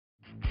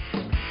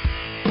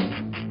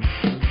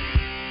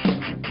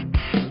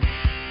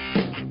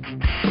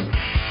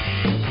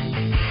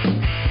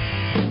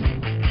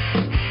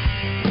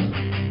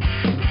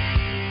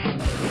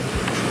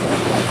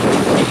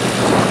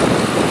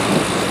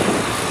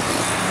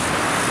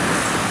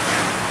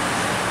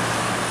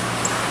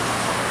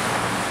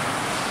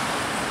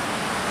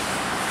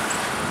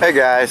Hey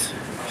guys,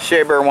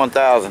 Shea Bear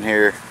 1000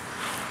 here.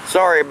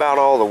 Sorry about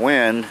all the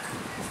wind.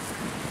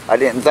 I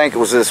didn't think it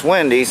was this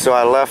windy, so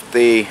I left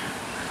the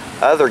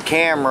other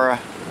camera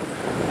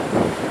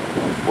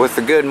with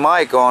the good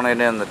mic on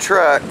it in the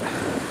truck.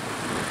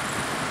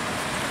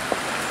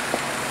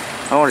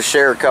 I want to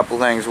share a couple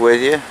things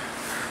with you.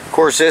 Of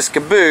course, this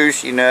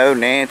Caboose, you know,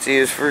 Nancy,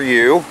 is for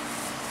you.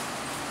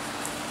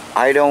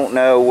 I don't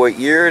know what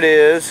year it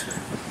is.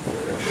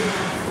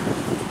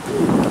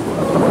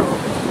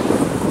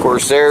 Of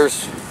course,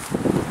 there's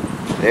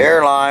the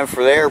airline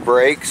for the air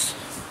brakes.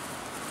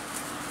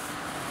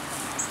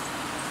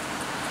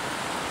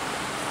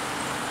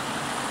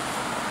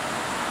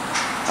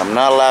 I'm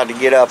not allowed to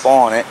get up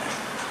on it.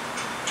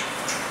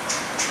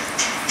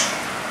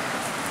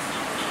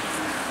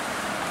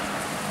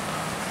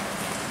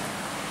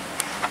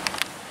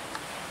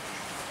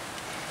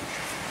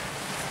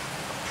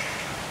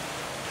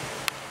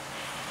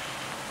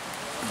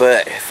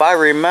 But if I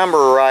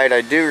remember right,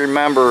 I do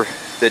remember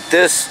that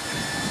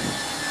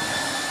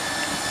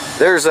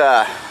there's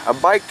a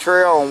bike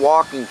trail and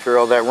walking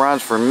trail that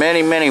runs for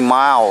many, many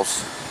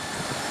miles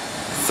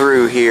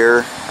through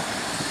here.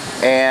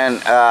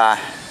 And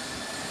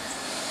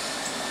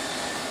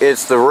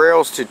it's the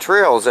rails to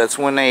trails. That's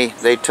when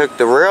they took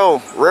the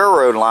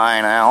railroad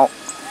line out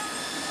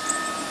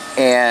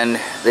and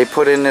they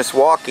put in this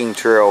walking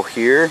trail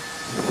here.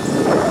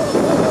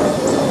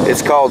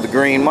 It's called the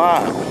Green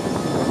Mile.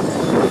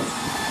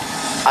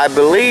 I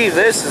believe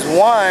this is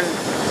one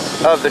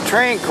of the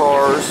train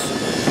cars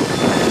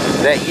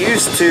that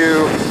used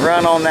to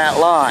run on that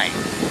line,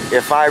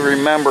 if I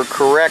remember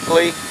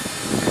correctly.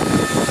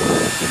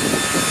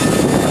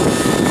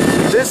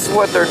 This is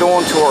what they're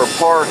doing to our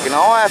park, and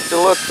I'll have to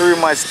look through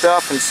my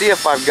stuff and see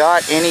if I've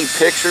got any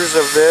pictures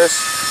of this.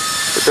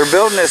 But they're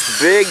building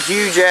this big,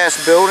 huge ass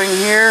building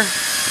here,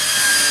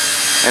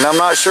 and I'm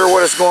not sure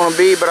what it's going to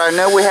be, but I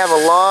know we have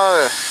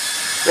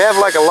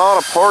like a lot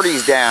of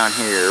parties down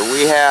here.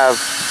 We have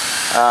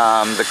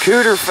the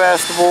Cooter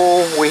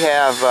Festival, we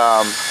have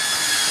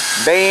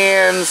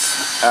bands,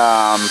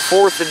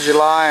 4th of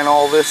July and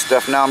all this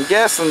stuff. Now I'm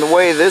guessing the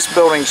way this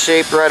building's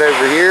shaped right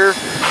over here,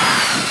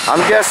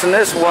 I'm guessing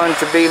this one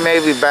to be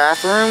maybe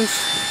bathrooms.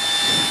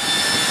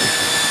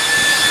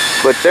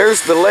 But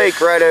there's the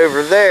lake right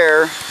over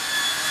there.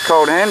 It's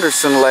called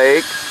Henderson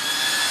Lake.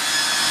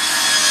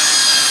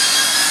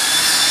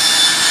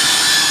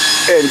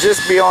 And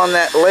just beyond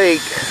that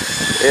lake,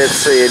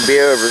 it'd be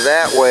over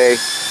that way,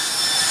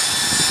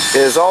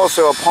 is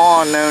also a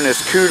pond known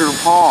as Cooter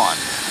Pond.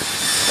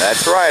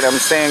 That's right, I'm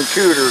saying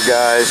cooter,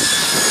 guys.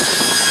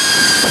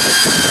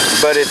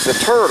 But it's a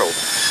turtle.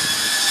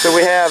 So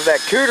we have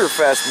that Cooter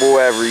Festival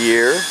every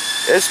year.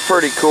 It's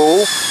pretty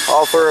cool.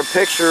 I'll throw a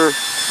picture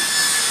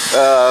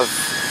of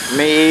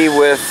me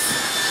with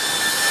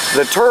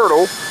the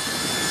turtle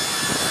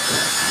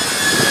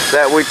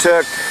that we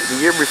took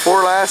the year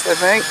before last, I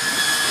think.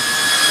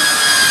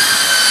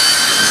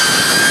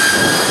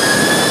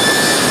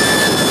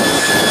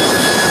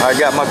 I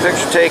got my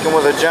picture taken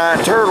with a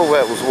giant turtle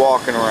that was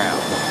walking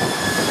around.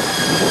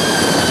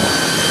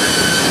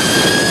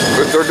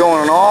 But they're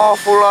doing an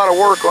awful lot of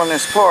work on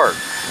this park.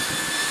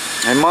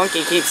 And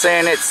Monkey keeps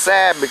saying it's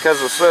sad because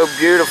it's so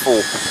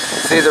beautiful.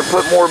 See, they're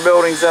putting more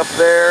buildings up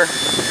there.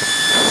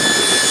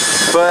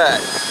 But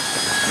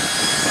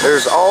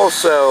there's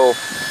also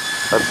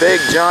a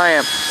big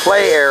giant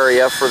play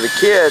area for the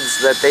kids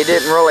that they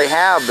didn't really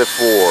have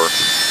before.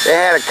 They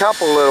had a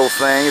couple little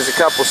things, a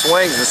couple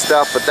swings and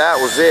stuff, but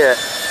that was it.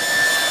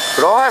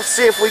 But I'll have to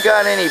see if we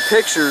got any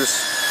pictures.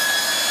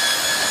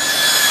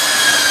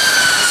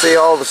 See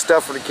all the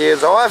stuff for the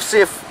kids. I'll have to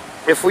see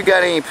if we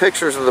got any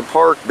pictures of the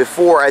park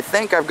before. I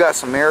think I've got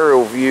some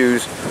aerial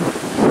views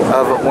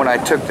of it when I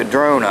took the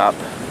drone up,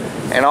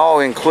 and I'll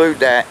include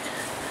that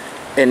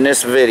in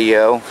this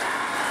video.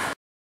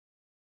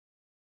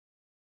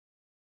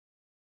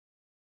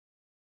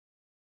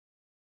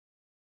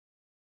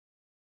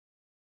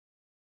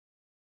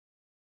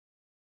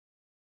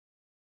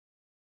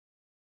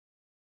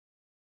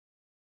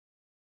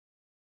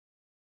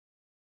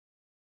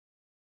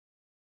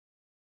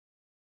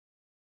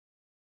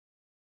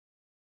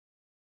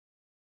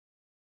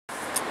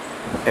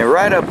 And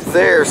right up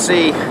there,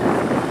 see,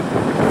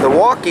 the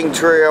walking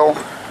trail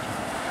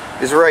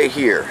is right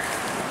here,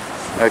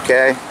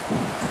 okay?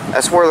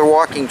 That's where the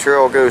walking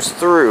trail goes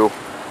through.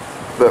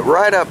 But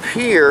right up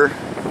here,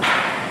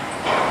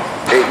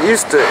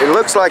 it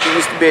looks like it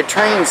used to be a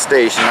train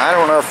station. I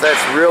don't know if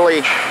that's really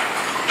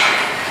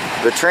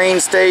the train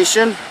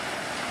station,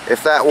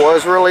 if that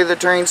was really the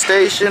train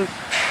station,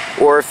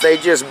 or if they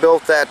just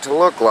built that to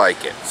look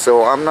like it.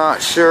 So I'm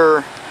not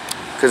sure.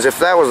 Because if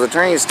that was the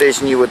train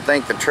station, you would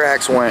think the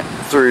tracks went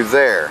through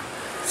there.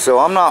 So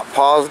I'm not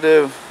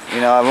positive.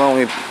 You know, I've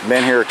only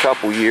been here a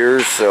couple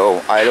years,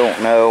 so I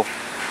don't know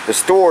the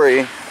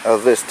story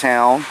of this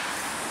town.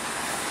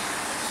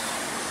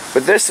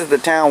 But this is the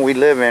town we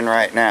live in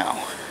right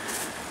now.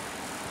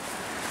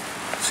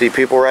 See,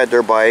 people ride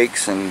their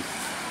bikes, and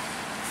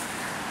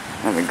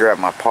let me grab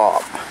my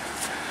pop.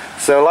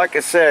 So like I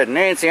said,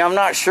 Nancy, I'm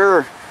not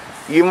sure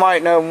you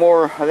might know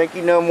more. I think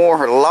you know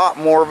a lot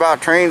more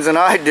about trains than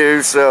I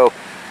do, so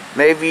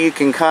maybe you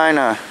can kind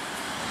of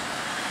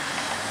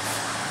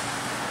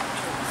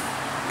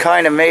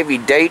maybe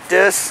date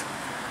this.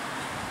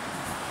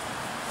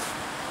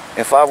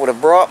 If I would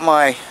have brought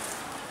my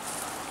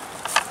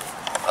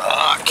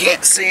I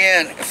can't see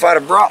in. If I'd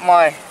have brought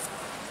my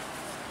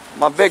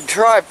big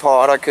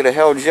tripod, I could have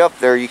held you up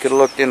there. You could have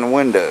looked in the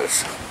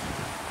windows.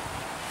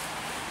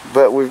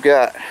 But we've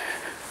got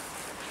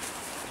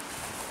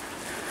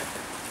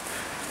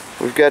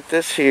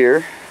this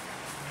here,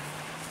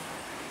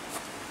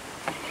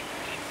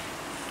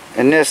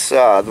 and this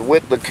the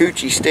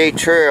Withlacoochee State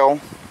Trail,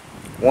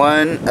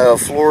 one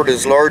of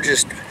Florida's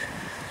largest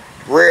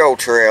rail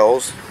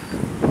trails,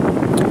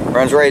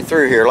 runs right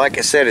through here. Like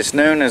I said, it's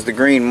known as the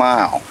Green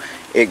Mile.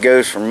 It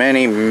goes for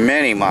many,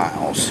 many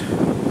miles,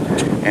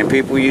 and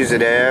people use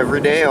it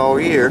every day all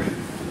year.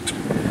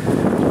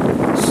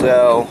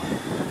 So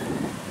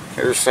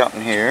here's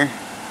something here.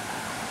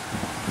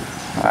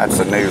 That's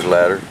a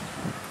newsletter.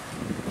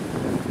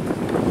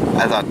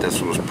 I thought this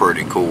was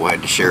pretty cool. I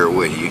had to share it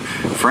with you.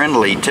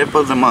 Friendly tip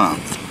of the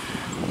month.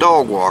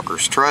 Dog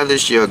walkers, try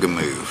this yoga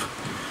move.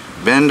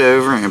 Bend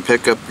over and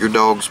pick up your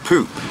dog's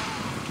poop.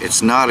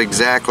 It's not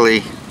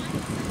exactly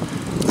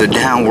the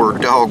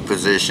downward dog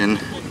position,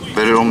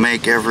 but it'll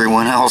make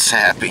everyone else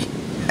happy.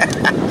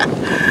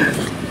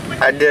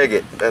 I dig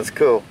it. That's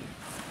cool.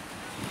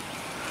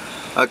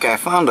 Okay, I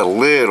found a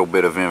little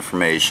bit of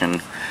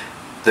information.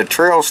 The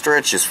trail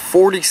stretches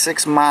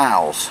 46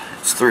 miles.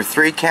 It's through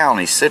 3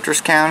 counties,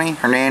 Citrus County,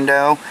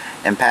 Hernando,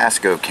 and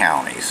Pasco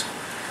counties.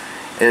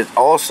 It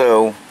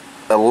also,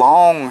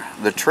 along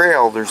the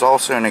trail, there's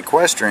also an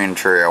equestrian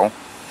trail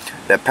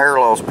that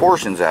parallels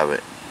portions of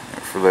it.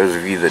 For those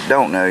of you that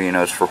don't know, you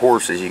know, it's for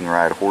horses. You can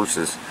ride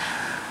horses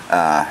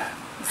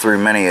through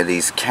many of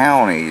these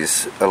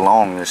counties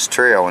along this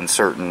trail in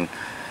certain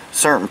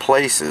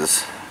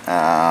places.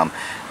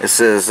 It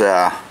says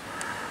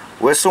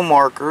whistle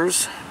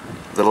markers,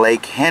 the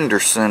Lake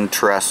Henderson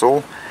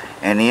Trestle,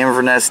 and the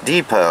Inverness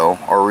Depot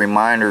are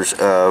reminders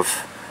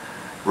of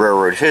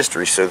railroad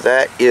history. So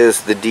that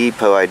is the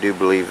depot, I do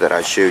believe, that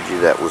I showed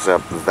you that was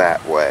up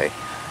that way.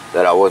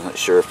 That I wasn't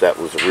sure if that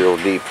was a real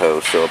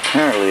depot. So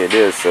apparently it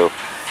is. So it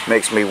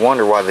makes me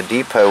wonder why the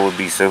depot would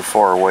be so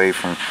far away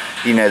from,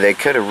 you know, they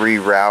could have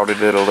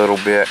rerouted it a little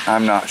bit.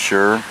 I'm not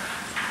sure.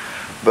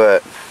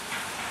 But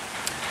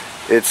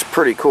it's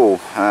pretty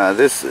cool.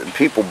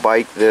 People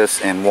bike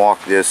this and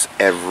walk this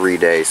every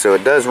day. So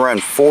it does run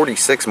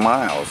 46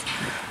 miles.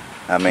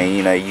 I mean,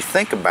 you know, you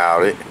think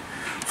about it,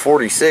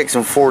 46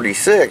 and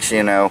 46,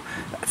 you know,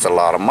 that's a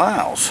lot of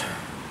miles.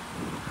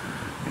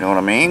 You know what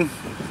I mean?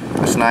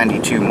 It's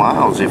 92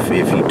 miles if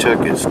you took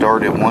it,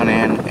 start at one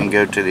end and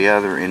go to the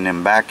other and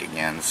then back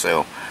again.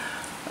 So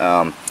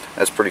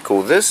that's pretty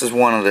cool. This is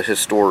one of the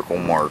historical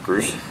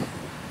markers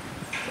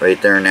right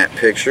there in that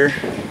picture.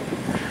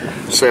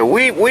 So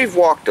we've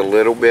walked a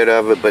little bit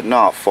of it, but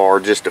not far,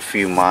 just a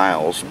few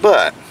miles.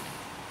 But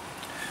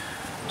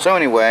so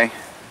anyway,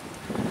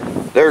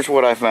 there's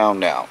what I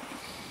found out.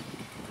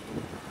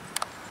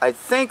 I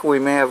think we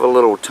may have a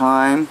little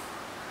time,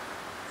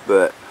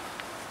 but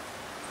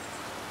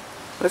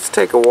let's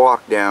take a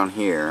walk down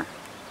here.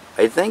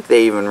 I think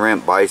they even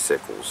rent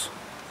bicycles.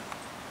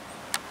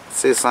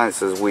 See a sign that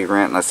says we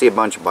rent, and I see a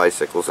bunch of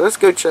bicycles. Let's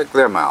go check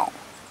them out.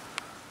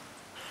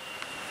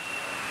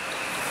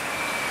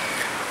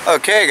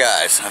 Okay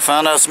guys, I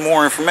found out some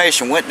more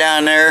information. Went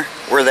down there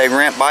where they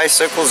rent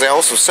bicycles. They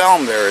also sell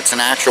them there. It's an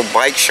actual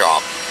bike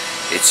shop.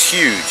 It's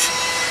huge.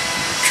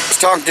 I was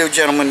talking to a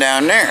gentleman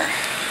down there.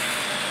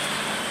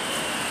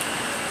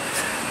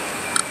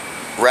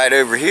 Right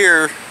over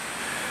here,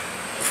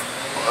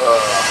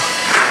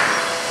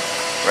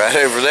 right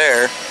over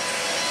there,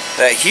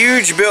 that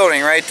huge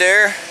building right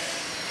there,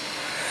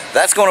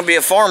 that's going to be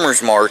a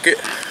farmer's market.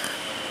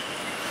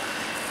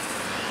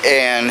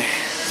 And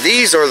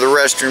these are the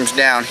restrooms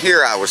down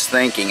here I was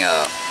thinking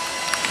of.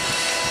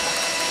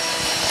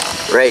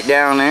 Right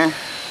down there.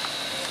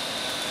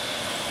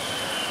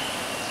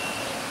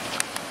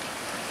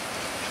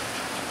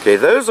 Okay,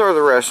 those are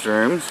the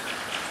restrooms.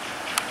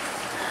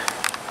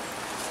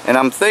 And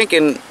I'm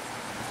thinking,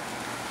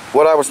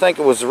 what I was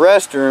thinking was the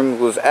restroom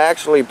was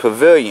actually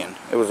pavilion.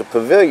 It was a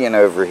pavilion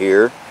over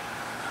here.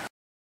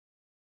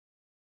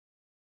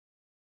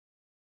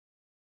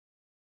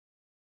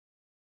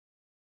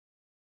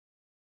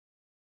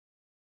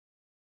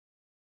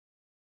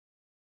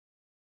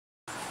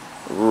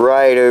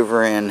 Right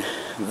over in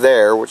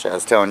there, which I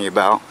was telling you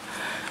about.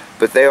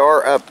 But they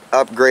are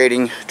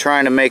upgrading,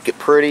 trying to make it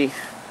pretty.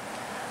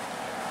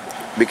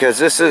 Because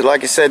this is,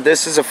 like I said,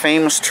 this is a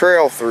famous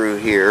trail through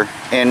here.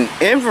 And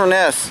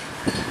Inverness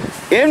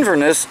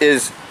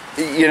is,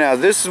 you know,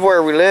 this is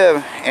where we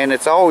live, and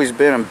it's always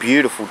been a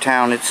beautiful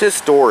town. It's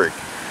historic.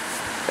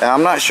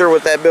 I'm not sure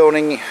what that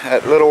building,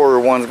 that little older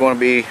one's going to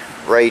be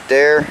right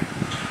there.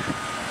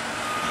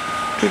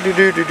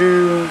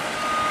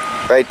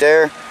 Right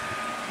there.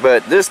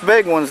 But this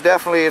big one's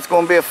definitely, it's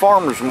going to be a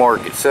farmer's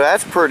market, so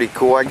that's pretty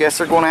cool. I guess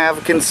they're going to have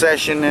a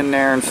concession in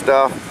there and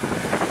stuff.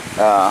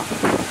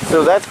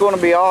 So that's going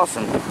to be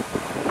awesome.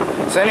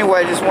 So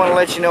anyway, I just want to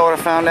let you know what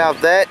I found out.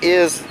 That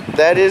is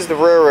the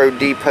railroad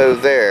depot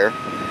there,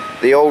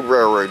 the old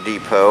railroad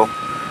depot.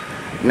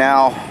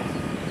 Now,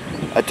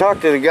 I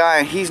talked to the guy,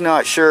 and he's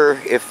not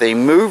sure if they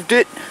moved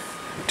it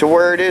to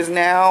where it is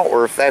now,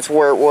 or if that's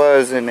where it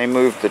was and they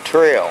moved the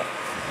trail.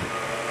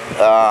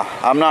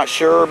 I'm not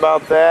sure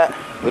about that,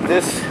 but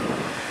this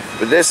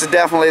is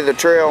definitely the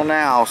trail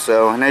now.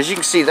 So, and as you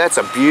can see, that's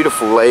a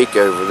beautiful lake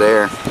over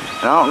there.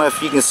 And I don't know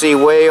if you can see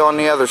way on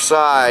the other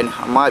side.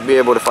 I might be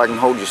able to if I can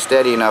hold you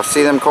steady enough.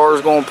 See them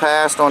cars going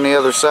past on the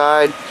other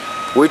side?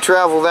 We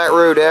travel that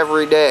road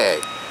every day.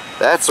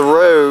 That's the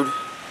road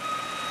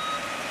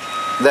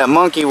that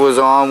Monkey was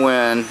on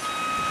when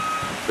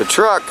the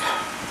truck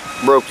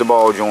broke the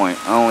ball joint.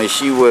 Only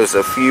she was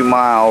a few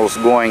miles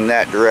going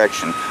that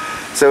direction.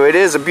 So it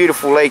is a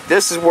beautiful lake.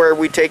 This is where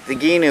we take the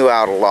Ginu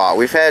out a lot.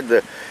 We've had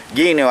the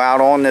Ginu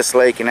out on this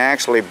lake and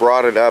actually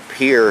brought it up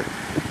here.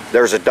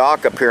 There's a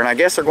dock up here, and I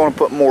guess they're going to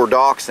put more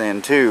docks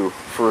in too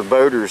for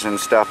boaters and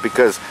stuff,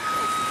 because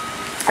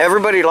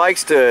everybody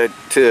likes to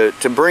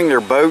bring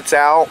their boats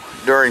out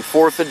during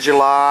 4th of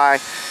July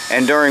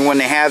and during when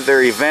they have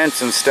their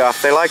events and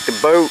stuff. They like to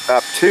boat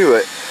up to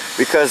it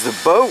because the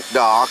boat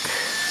dock,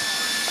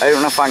 I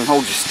don't know if I can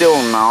hold you still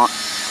or not.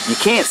 You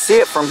can't see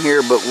it from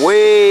here, but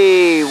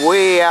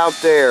way out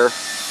there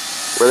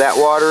where that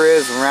water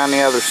is around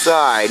the other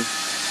side,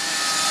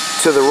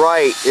 to the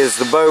right is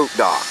the boat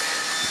dock.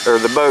 Or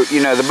the boat,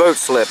 you know, the boat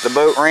slip, the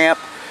boat ramp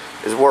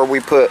is where we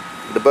put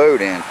the boat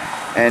in.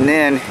 And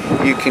then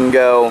you can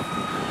go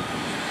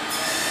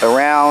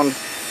around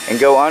and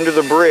go under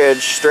the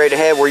bridge straight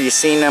ahead where you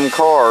seen them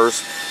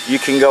cars. You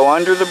can go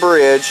under the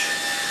bridge,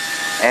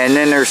 and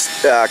then there's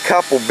a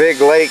couple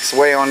big lakes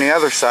way on the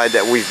other side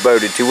that we've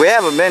boated to. We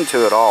haven't been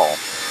to it all.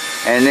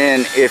 And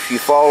then if you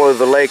follow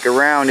the lake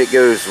around, it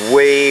goes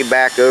way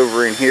back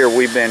over in here.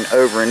 We've been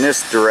over in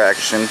this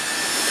direction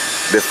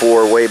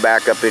before, way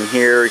back up in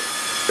here.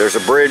 There's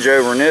a bridge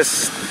over in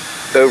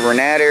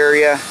that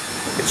area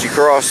that you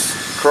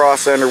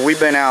cross under. We've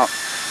been out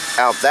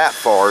that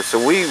far, so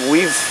we've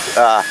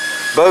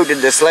boated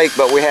this lake,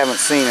 but we haven't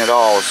seen it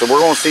all. So we're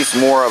going to see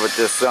some more of it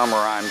this summer,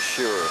 I'm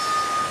sure.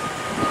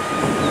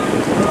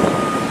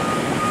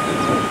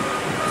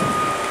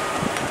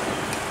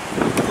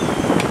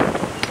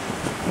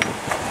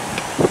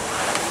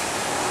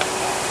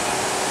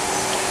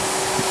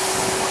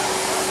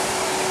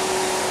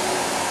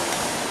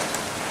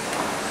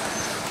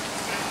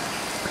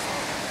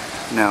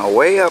 Now,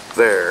 way up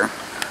there,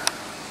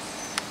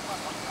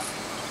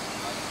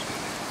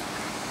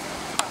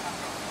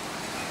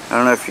 I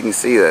don't know if you can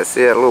see that.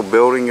 See that little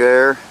building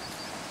there?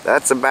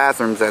 That's the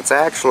bathrooms. That's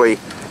actually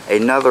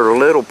another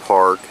little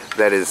park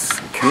that is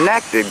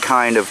connected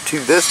kind of to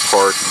this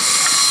park.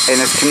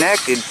 And it's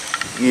connected.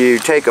 You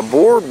take a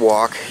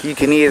boardwalk. You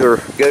can either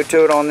go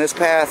to it on this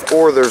path,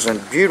 or there's a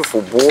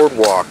beautiful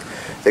boardwalk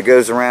that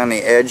goes around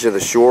the edge of the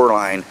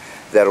shoreline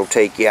that'll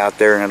take you out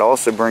there, and it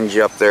also brings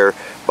you up there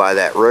by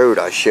that road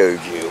I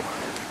showed you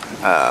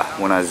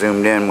when I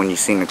zoomed in, when you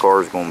seen the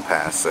cars going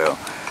past. So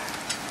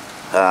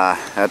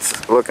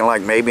that's looking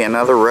like maybe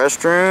another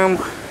restroom.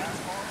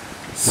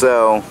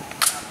 So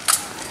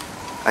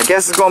I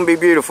guess it's going to be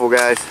beautiful,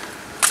 guys.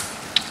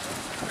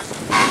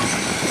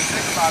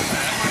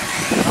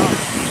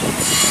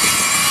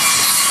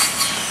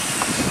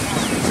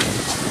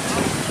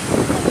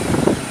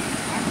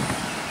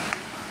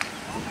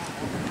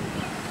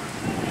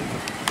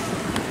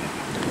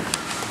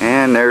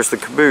 And there's the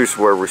Caboose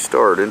where we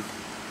started.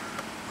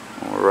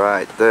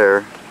 Right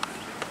there.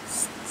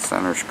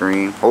 Center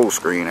screen. Whole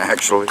screen,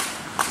 actually.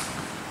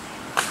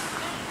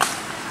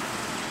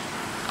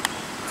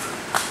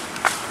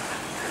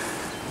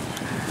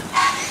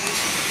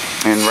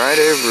 And right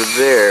over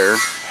there,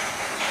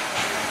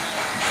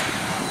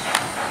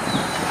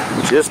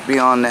 just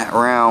beyond that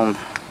round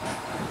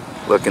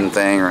looking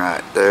thing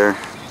right there.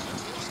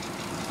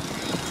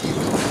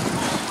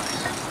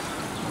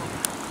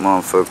 Come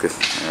on, focus.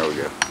 There we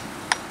go.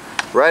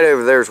 Right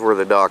over there is where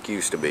the dock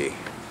used to be.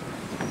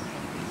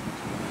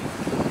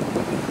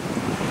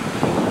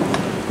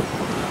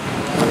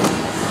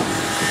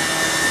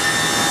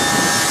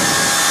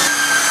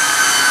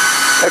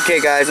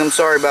 Okay guys, I'm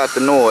sorry about the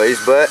noise,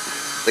 but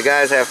the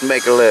guys have to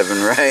make a living,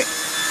 right?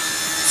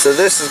 So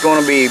this is going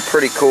to be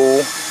pretty cool.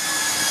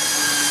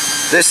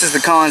 This is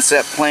the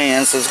concept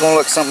plan, so it's going to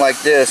look something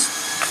like this.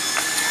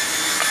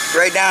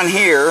 Right down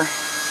here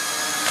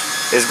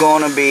is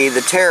going to be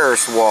the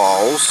terrace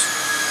walls,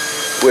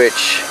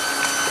 which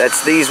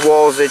that's these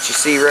walls that you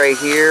see right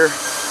here,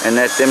 and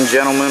that them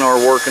gentlemen are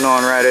working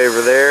on right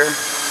over there.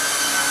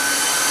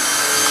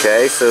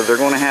 Okay, so they're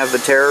going to have the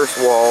terrace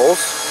walls,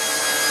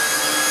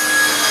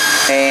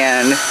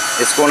 and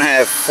it's going to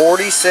have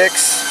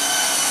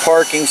 46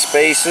 parking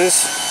spaces.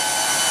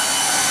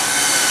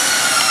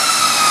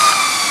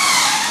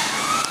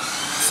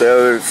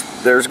 So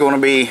there's going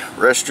to be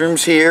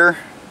restrooms here,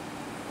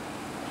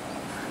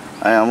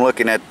 I'm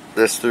looking at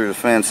this through the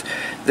fence.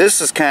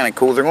 This is kind of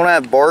cool. They're going to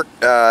have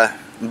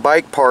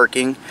bike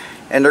parking,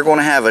 and they're going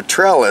to have a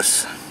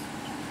trellis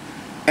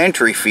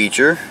entry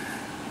feature.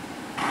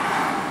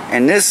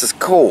 And this is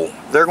cool.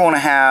 They're going to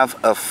have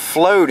a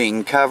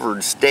floating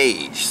covered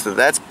stage. So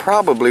that's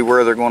probably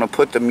where they're going to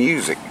put the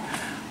music,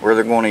 where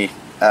they're going to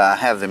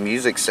have the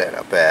music set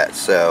up at.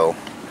 So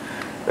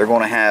they're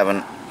going to have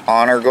an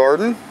honor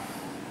garden.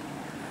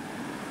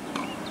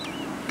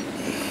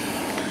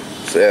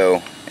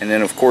 So, and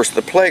then of course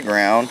the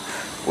playground,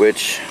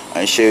 which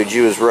I showed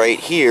you is right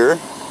here.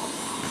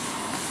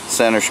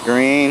 Center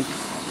screen.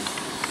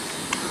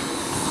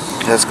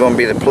 That's going to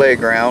be the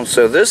playground.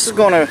 So this is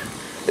going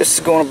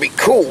to be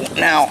cool.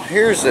 Now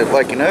here's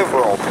like an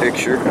overall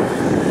picture.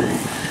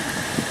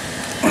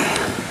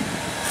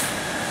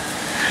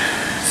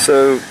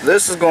 So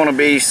this is going to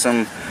be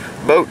some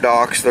boat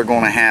docks they're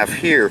going to have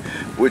here,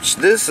 which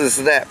this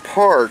is that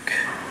park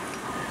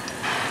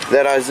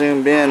that I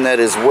zoomed in that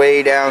is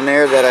way down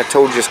there that I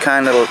told you is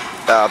kind of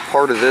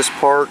part of this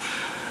park.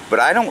 But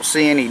I don't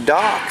see any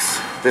docks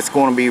that's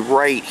going to be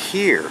right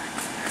here.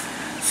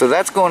 So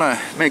that's going to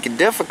make it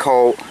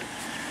difficult,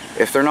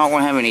 if they're not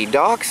going to have any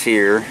docks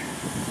here,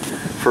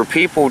 for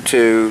people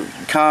to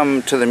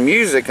come to the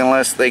music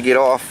unless they get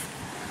off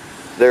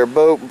their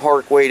boat and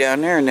park way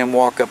down there and then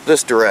walk up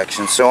this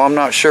direction. So I'm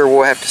not sure.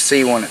 We'll have to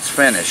see when it's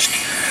finished.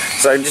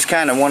 So I just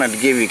kind of wanted to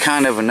give you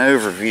kind of an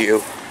overview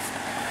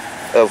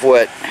of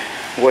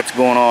what's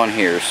going on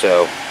here.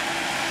 So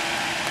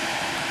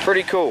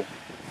pretty cool.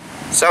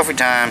 Selfie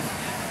time.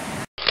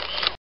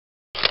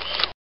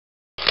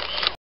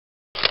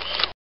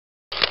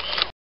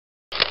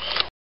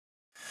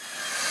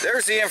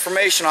 There's the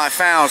information I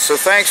found, so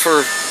thanks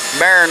for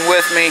bearing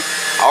with me.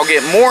 I'll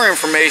get more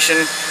information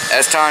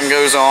as time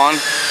goes on,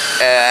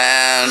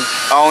 and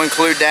I'll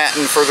include that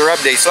in further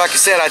updates. So like I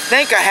said, I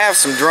think I have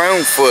some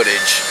drone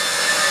footage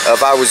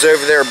of I was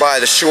over there by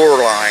the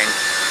shoreline.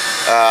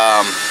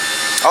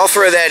 I'll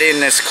throw that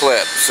in this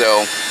clip,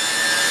 so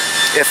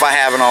if I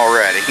haven't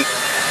already.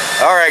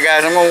 Alright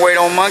guys, I'm going to wait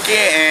on Monkey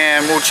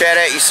and we'll chat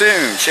at you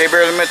soon. Shea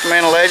Bear, the Myth, the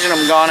Man, the Legend.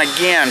 I'm gone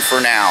again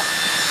for now.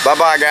 Bye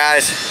bye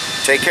guys.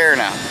 Take care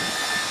now.